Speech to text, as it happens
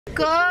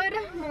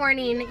Good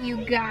morning, you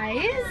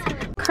guys.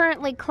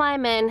 Currently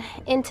climbing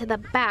into the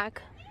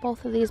back.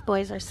 Both of these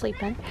boys are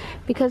sleeping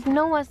because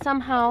Noah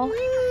somehow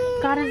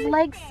got his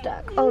legs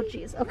stuck. Oh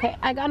geez, okay,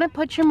 I gotta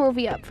put your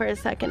movie up for a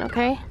second,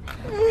 okay?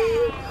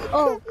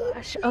 Oh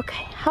gosh,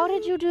 okay, how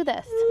did you do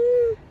this?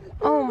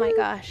 Oh my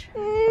gosh.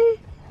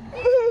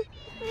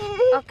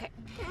 Okay,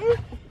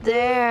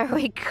 there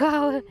we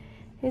go.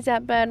 Is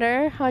that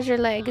better? How's your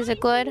leg? Is it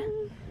good?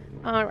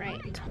 All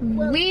right.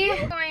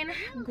 We're going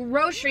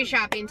grocery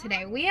shopping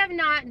today. We have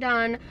not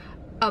done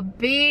a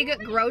big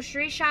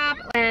grocery shop,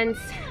 and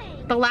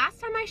the last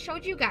time I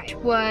showed you guys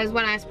was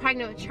when I was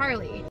pregnant with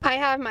Charlie. I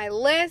have my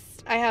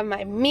list, I have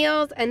my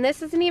meals, and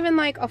this isn't even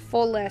like a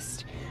full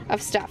list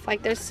of stuff.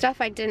 Like there's stuff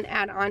I didn't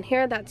add on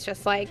here that's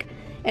just like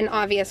an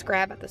obvious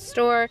grab at the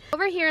store.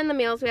 Over here in the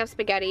meals we have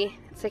spaghetti.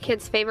 It's the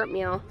kids' favorite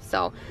meal.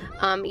 So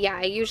yeah,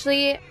 I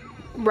usually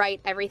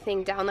write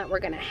everything down that we're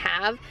gonna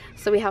have.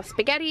 So we have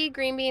spaghetti,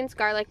 green beans,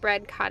 garlic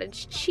bread,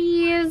 cottage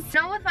cheese.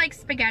 You know, with like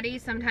spaghetti,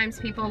 sometimes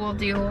people will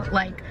do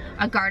like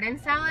a garden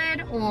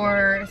salad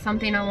or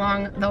something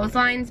along those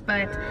lines,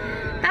 but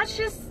that's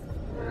just,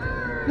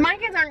 my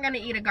kids aren't gonna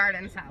eat a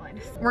garden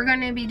salad. We're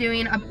gonna be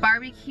doing a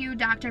barbecue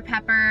Dr.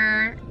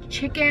 Pepper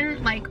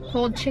chicken, like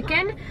whole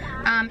chicken,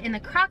 in the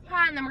crock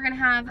pot, and then we're gonna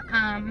have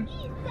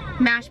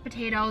mashed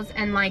potatoes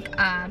and like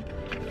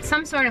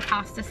some sort of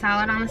pasta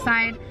salad on the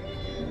side.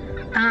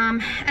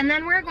 And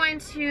then we're going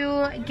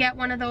to get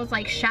one of those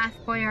like Chef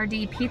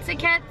Boyardee pizza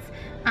kits.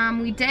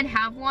 We did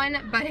have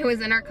one, but it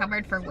was in our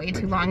cupboard for way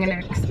too long and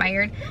it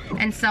expired.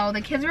 And so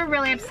the kids were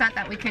really upset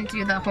that we couldn't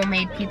do the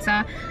homemade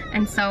pizza.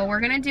 And so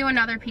we're gonna do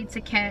another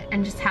pizza kit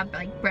and just have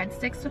like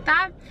breadsticks with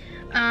that.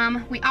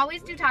 We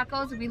always do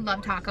tacos. We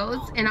love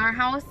tacos in our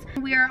house.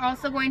 We are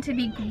also going to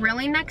be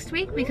grilling next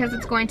week because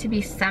it's going to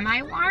be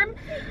semi-warm,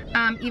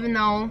 even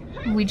though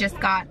we just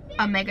got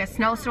a mega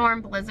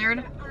snowstorm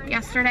blizzard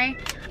yesterday.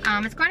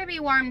 It's going to be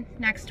warm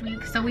next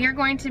week, so we are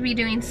going to be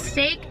doing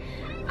steak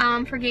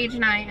for Gage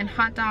and I, and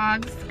hot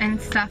dogs and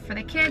stuff for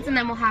the kids, and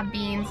then we'll have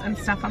beans and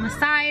stuff on the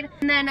side.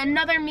 And then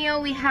another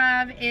meal we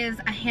have is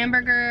a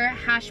hamburger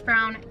hash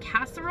brown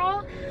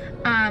casserole,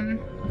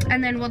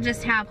 and then we'll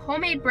just have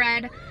homemade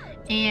bread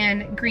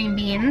and green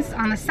beans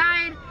on the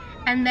side.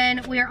 And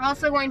then we are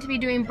also going to be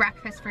doing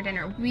breakfast for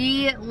dinner.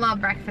 We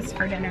love breakfast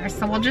for dinner,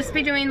 so we'll just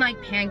be doing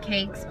like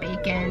pancakes,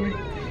 bacon,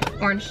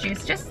 orange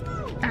juice, just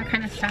that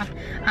kind of stuff.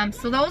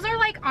 So those are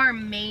like our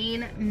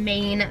main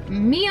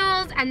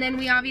meals, and then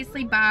we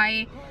obviously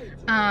buy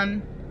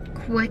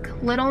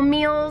quick little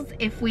meals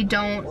if we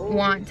don't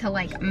want to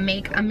like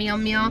make a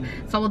meal.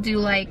 So we'll do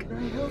like,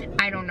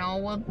 I don't know,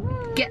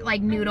 we'll get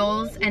like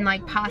noodles and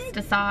like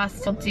pasta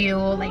sauce. We'll do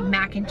like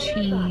mac and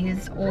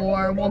cheese,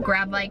 or we'll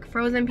grab like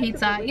frozen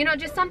pizza, you know,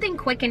 just something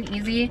quick and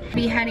easy.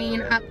 Be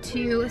heading up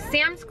to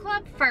Sam's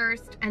Club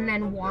first and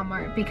then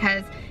Walmart,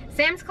 because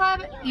Sam's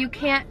Club, you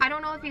can't, I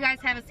don't know if you guys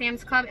have a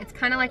Sam's Club, it's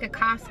kind of like a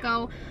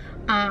Costco,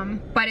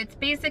 but it's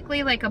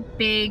basically like a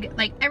big,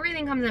 like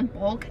everything comes in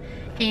bulk,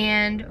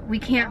 and we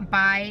can't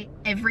buy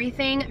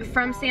everything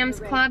from Sam's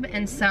Club.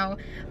 And so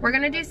we're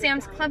gonna do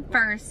Sam's Club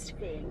first,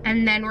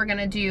 and then we're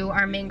gonna do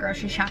our main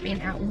grocery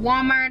shopping at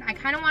Walmart. I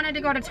kind of wanted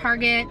to go to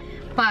Target,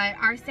 but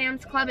our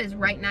Sam's Club is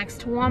right next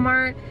to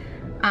Walmart.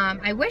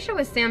 I wish it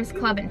was Sam's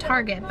Club and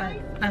Target,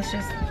 but that's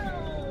just,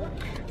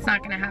 it's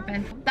not gonna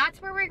happen.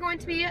 That's where we're going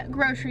to be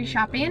grocery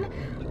shopping.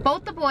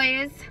 Both the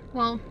boys,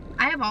 well,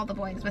 I have all the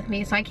boys with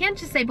me, so I can't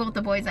just say both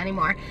the boys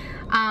anymore.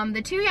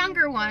 The two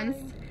younger ones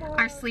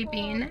are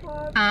sleeping,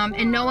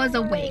 and Noah's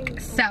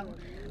awake. So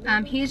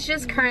he's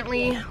just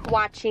currently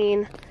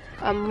watching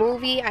a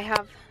movie. I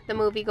have the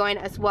movie going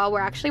as well.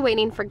 We're actually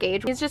waiting for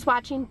Gage. He's just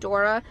watching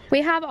Dora.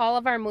 We have all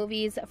of our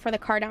movies for the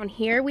car down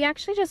here. We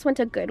actually just went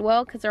to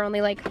Goodwill because they're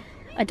only like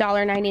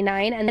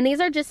 $1.99, and these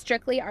are just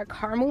strictly our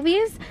car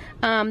movies.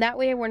 That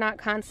way we're not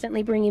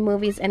constantly bringing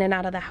movies in and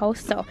out of the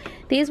house, so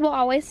these will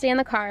always stay in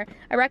the car.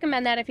 I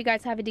recommend that if you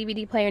guys have a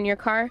DVD player in your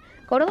car,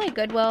 go to like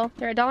Goodwill.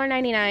 They're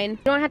 $1.99. You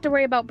don't have to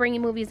worry about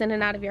bringing movies in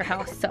and out of your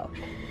house. So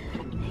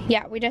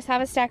yeah, we just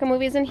have a stack of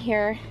movies in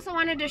here. Also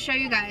wanted to show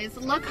you guys,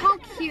 look how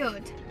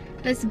cute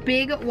this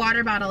big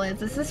water bottle is.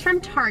 This is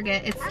from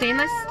Target. It's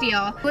stainless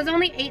steel. It was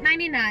only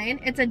 $8.99.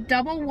 It's a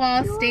double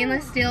wall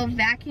stainless steel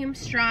vacuum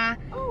straw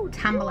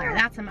tumbler.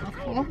 That's a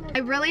mouthful. I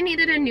really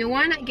needed a new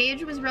one.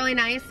 Gage was really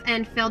nice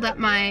and filled up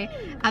my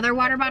other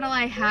water bottle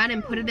I had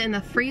and put it in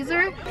the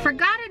freezer.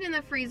 Forgot it in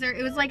the freezer.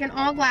 It was like an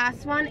all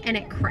glass one and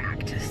it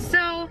cracked.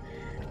 So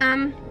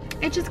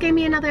it just gave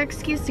me another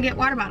excuse to get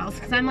water bottles,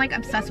 because I'm like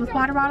obsessed with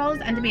water bottles,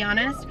 and to be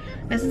honest,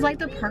 this is like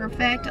the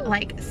perfect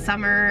like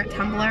summer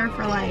tumbler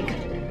for like,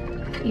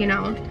 you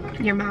know,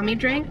 your mommy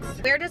drinks.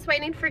 We're just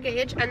waiting for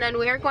Gage, and then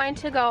we're going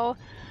to go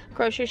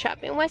grocery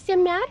shopping. What's the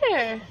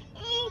matter?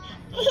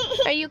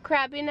 Are you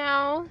crabby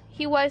now?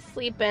 He was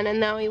sleeping and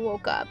now he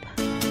woke up.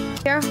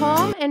 We're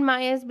home and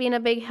Maya's being a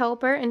big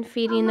helper and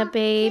feeding the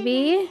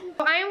baby.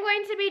 I am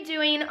going to be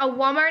doing a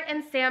Walmart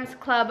and Sam's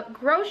Club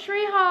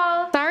grocery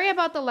haul. Sorry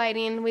about the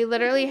lighting. We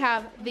literally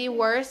have the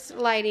worst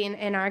lighting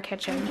in our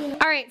kitchen.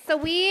 All right, so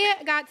we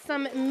got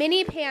some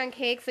mini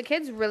pancakes. The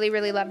kids really,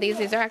 really love these.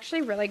 These are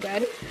actually really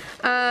good.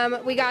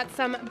 We got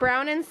some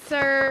brown and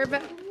serve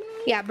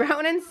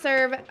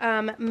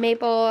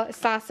maple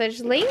sausage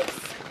links.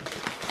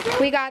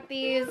 We got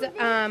these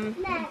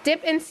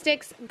dip and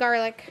sticks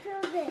garlic.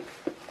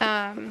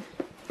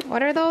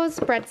 What are those?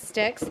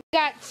 Breadsticks. We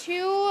got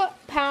 2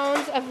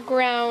 pounds of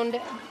ground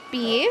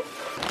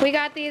beef. We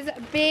got these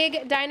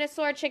big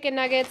dinosaur chicken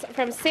nuggets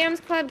from Sam's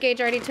Club.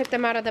 Gage already took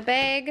them out of the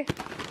bag.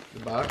 The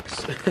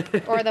box.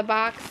 Or the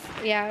box,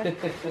 yeah.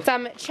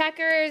 Some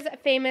Checkers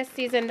famous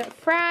seasoned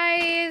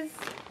fries.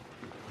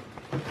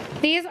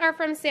 These are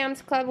from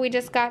Sam's Club. We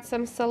just got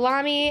some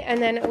salami,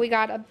 and then we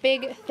got a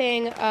big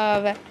thing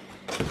of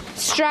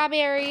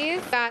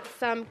strawberries. Got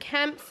some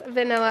Kemp's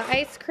vanilla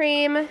ice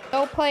cream.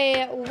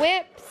 Yoplait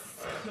whips.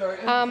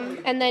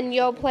 And then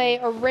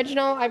Yoplait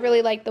original. I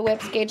really like the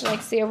whips. Gage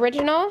likes the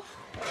original.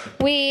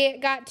 We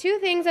got 2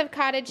 things of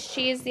cottage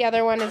cheese. The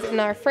other one is in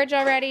our fridge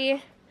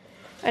already.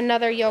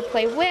 Another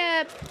Yoplait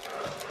whip.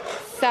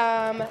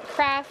 Some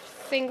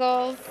Kraft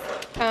singles.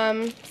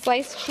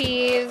 Sliced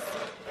cheese.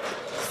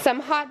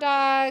 Some hot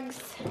dogs.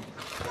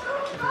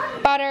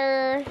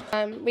 Butter.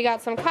 We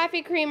got some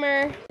coffee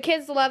creamer. The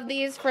kids love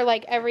these for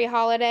like every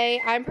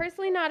holiday. I'm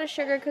personally not a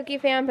sugar cookie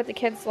fan, but the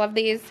kids love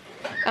these.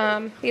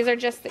 These are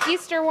just the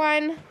Easter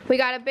one. We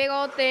got a big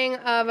old thing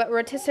of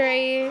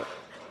rotisserie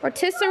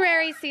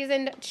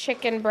seasoned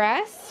chicken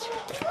breast.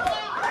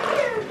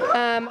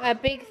 A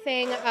big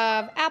thing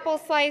of apple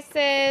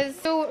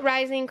slices. 2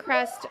 rising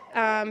crust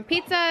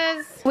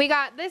pizzas. We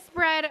got this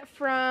bread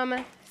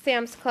from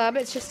Sam's Club.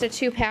 It's just a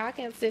 2-pack.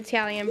 It's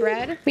Italian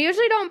bread. We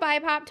usually don't buy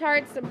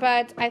Pop-Tarts,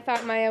 but I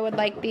thought Maya would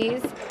like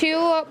these.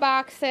 2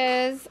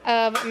 boxes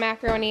of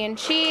macaroni and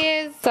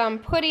cheese, some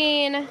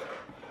pudding,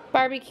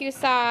 barbecue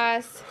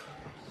sauce,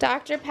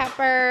 Dr.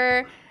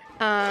 Pepper,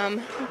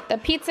 the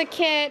pizza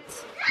kit,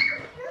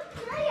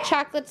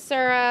 chocolate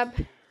syrup.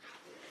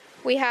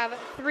 We have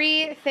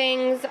 3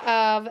 things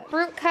of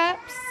fruit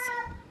cups.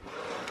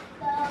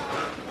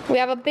 We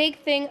have a big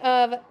thing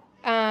of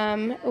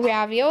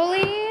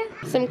ravioli,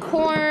 some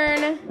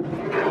corn,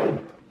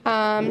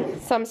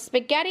 some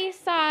spaghetti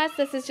sauce.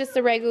 This is just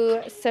the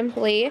Ragu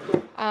Simply,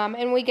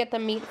 and we get the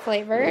meat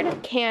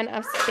flavored can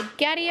of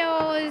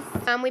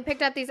SpaghettiOs. We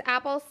picked up these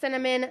apple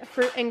cinnamon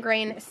fruit and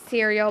grain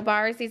cereal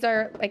bars. These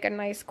are like a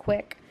nice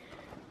quick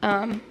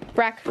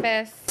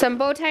breakfast. Some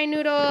bow tie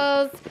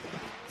noodles,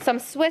 some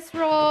Swiss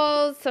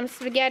rolls, some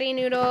spaghetti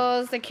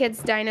noodles, the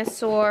kids'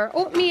 dinosaur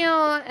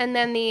oatmeal, and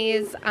then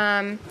these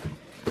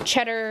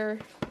cheddar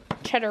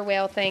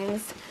whale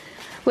things.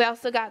 We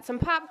also got some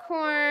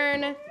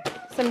popcorn,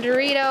 some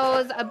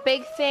Doritos, a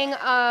big thing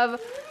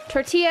of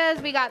tortillas.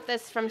 We got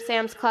this from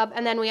Sam's Club,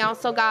 and then we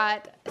also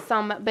got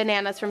some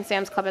bananas from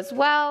Sam's Club as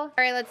well. All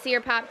right, let's see your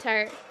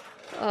Pop-Tart.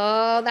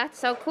 Oh, that's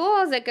so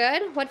cool. Is it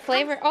good? What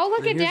flavor? Oh,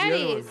 look at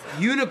Daddy's.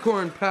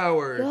 Unicorn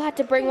power. You'll have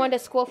to bring one to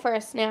school for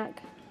a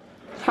snack.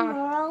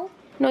 Tomorrow?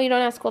 No, you don't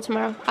have school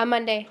tomorrow. On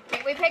Monday.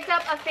 We picked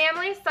up a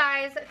family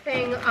size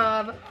thing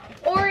of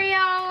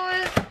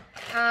Oreos.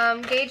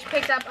 Gage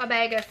picked up a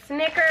bag of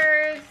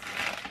Snickers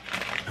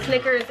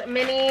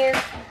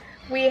Minis.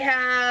 We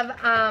have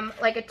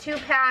like a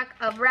 2-pack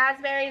of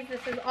raspberries.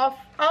 This is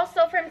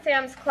also from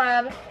Sam's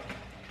Club.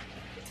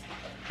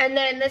 And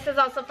then this is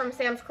also from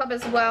Sam's Club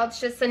as well. It's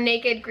just a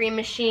Naked Green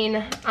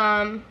Machine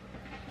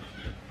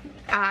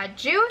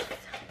juice.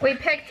 We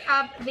picked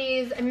up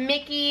these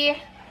Mickey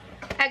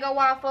Eggo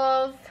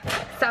waffles,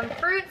 some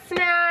fruit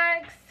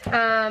snacks,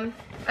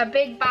 a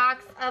big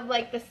box of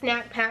like the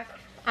snack pack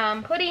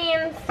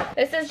puddings.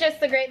 This is just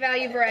the Great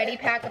Value Variety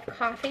Pack of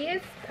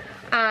coffees.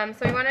 So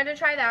we wanted to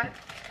try that.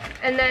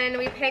 And then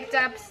we picked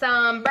up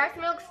some breast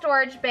milk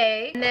storage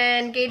bags. And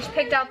then Gage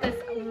picked out this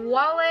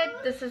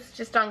wallet. This is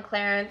just on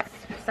clearance,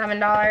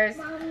 $7.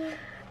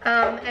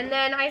 And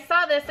then I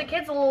saw this. The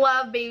kids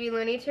love Baby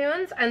Looney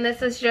Tunes. And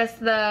this is just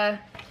the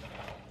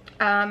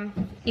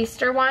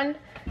Easter one.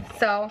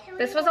 So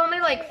this was only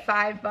like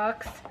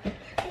 $5.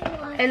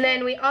 And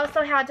then we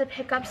also had to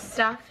pick up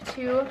stuff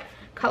to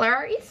color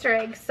our Easter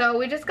eggs. So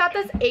we just got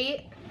this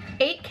 8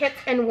 kits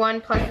and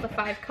 1 plus the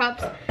 5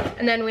 cups.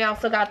 And then we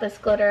also got this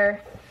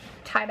glitter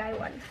tie-dye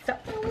one. So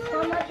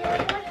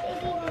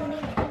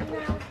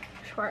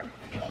sure.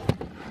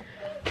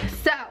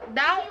 So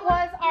that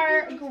was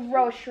our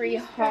grocery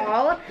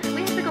haul.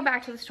 We have to go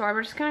back to the store.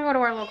 We're just gonna go to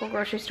our local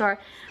grocery store.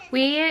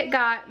 We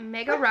got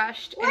mega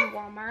rushed in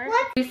Walmart.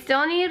 We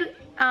still need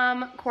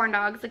corn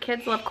dogs. The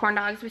kids love corn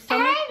dogs. We still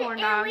need corn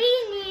dogs.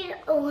 And we need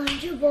a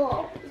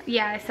Lunchable.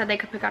 Yeah, I said they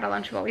could pick out a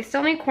Lunchable. We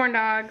still need corn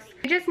dogs.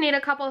 We just need a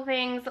couple of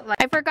things.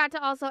 I forgot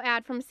to also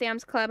add from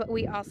Sam's Club,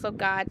 we also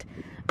got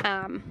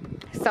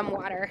some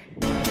water.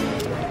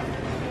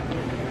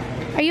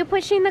 Are you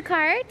pushing the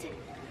cart?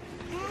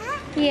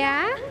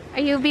 Yeah?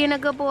 Are you being a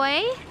good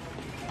boy?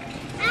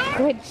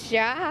 Good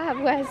job,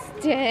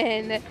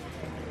 Weston.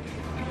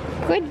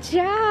 Good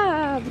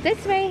job.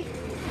 This way.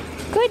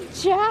 Good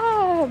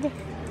job.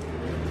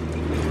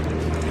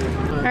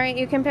 All right,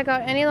 you can pick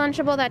out any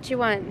Lunchable that you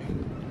want.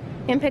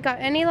 You can pick out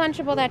any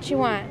Lunchable that you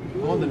want.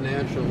 All the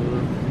natural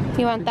one.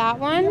 You want that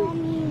one?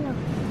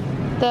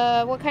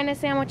 What kind of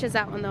sandwich is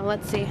that one though?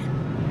 Let's see.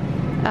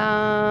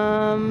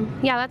 Yeah,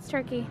 that's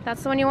turkey.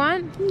 That's the one you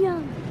want?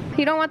 No.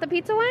 You don't want the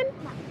pizza one?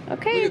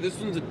 Okay. Look at this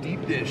one's a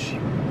deep dish.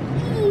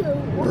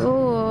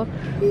 Ooh.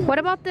 What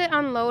about the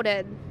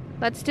unloaded?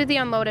 Let's do the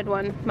unloaded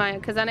one, Maya,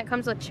 because then it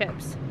comes with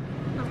chips.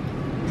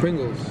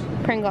 Pringles.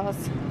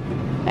 Pringles.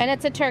 And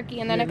it's a turkey,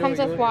 and then it comes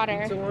with water.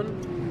 Pizza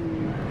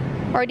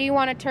one? Or do you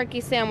want a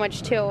turkey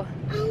sandwich too?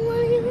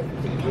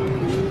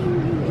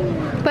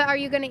 But are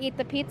you gonna eat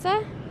the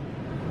pizza?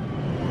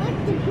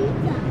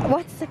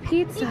 What's the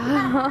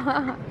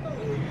pizza?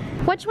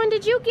 Which one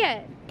did you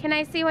get? Can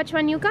I see which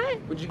one you got?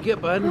 What'd you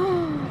get, bud?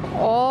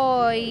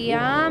 Oh,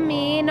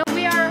 yummy. No,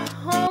 we are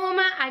home.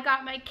 I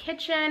got my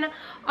kitchen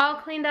all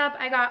cleaned up.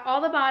 I got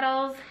all the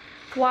bottles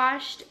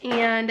washed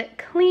and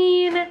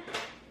clean.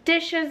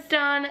 Dishes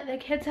done. The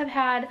kids have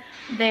had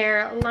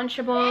their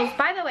Lunchables.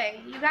 By the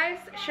way, you guys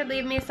should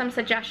leave me some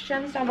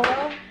suggestions down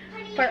below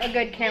for a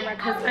good camera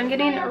because I'm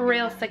getting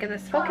real sick of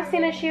this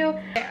focusing issue.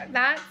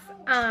 That's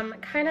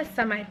kind of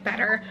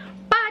semi-better.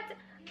 But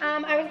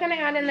I was gonna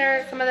add in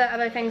there some of the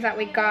other things that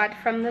we got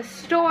from the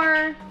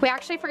store. We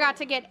actually forgot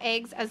to get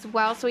eggs as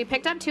well. So we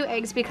picked up 2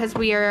 eggs because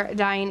we are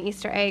dyeing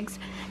Easter eggs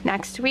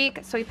next week.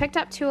 So we picked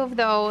up 2 of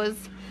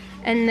those.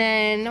 And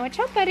then, watch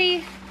out,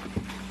 buddy.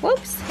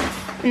 Whoops.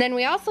 And then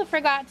we also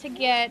forgot to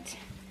get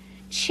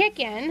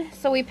chicken.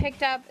 So we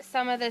picked up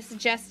some of this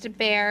Just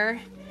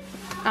Baer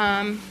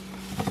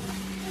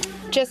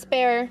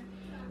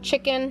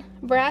chicken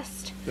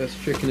breast.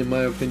 Best chicken in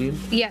my opinion.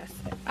 Yes,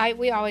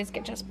 we always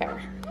get Just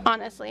Baer.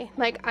 Honestly,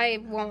 like I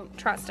won't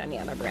trust any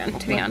other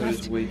brand to be honest.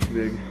 It's way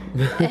too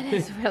big. It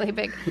is really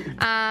big.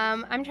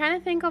 I'm trying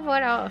to think of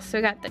what else. We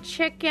got the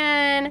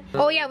chicken.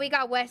 Oh yeah, we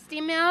got Westy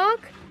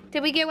milk.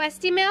 Did we get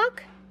Westy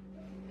milk?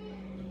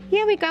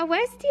 Yeah, we got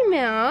Westy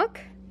milk.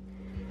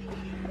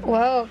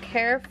 Whoa,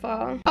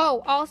 careful.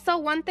 Oh, also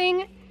one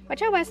thing.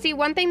 Watch out, Westy.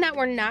 One thing that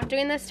we're not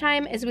doing this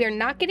time is we are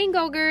not getting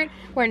Go-Gurt.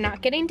 We're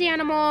not getting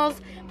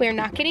Danimals. We're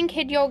not getting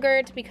kid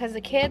yogurt because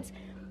the kids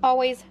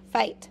always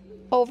fight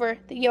over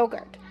the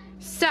yogurt.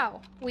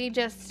 So we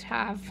just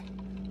have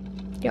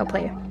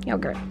Yoplait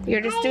yogurt.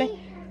 You're just doing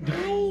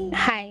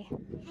hi.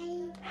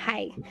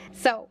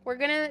 So we're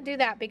gonna do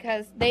that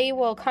because they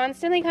will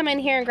constantly come in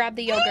here and grab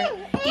the yogurt.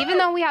 Even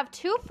though we have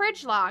 2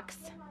 fridge locks.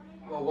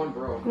 Well, one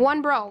broke.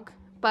 One broke,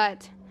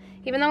 but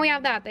even though we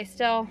have that, they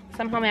still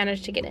somehow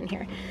managed to get in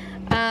here.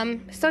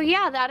 So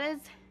yeah, that is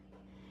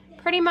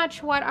pretty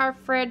much what our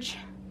fridge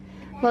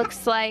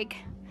looks like.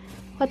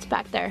 What's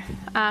back there?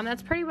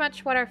 That's pretty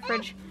much what our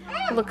fridge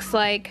looks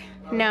like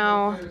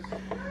now.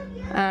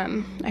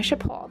 I should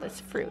pull all this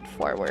fruit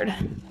forward.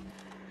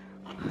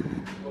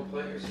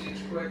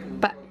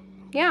 But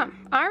yeah,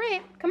 all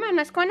right, come on,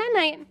 let's go on that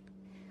night.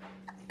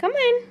 Come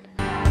on.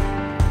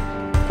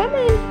 Come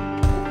on.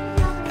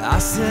 I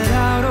set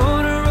out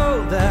on a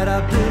road that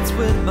I built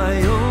with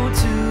my own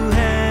 2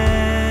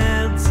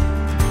 hands.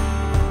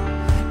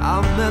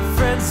 I met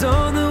friends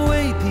on the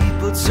way,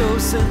 people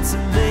chosen to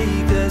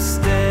make a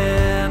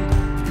stand.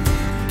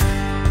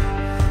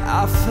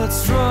 I felt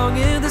strong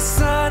in the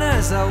sun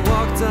as I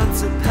walked on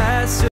to pasture.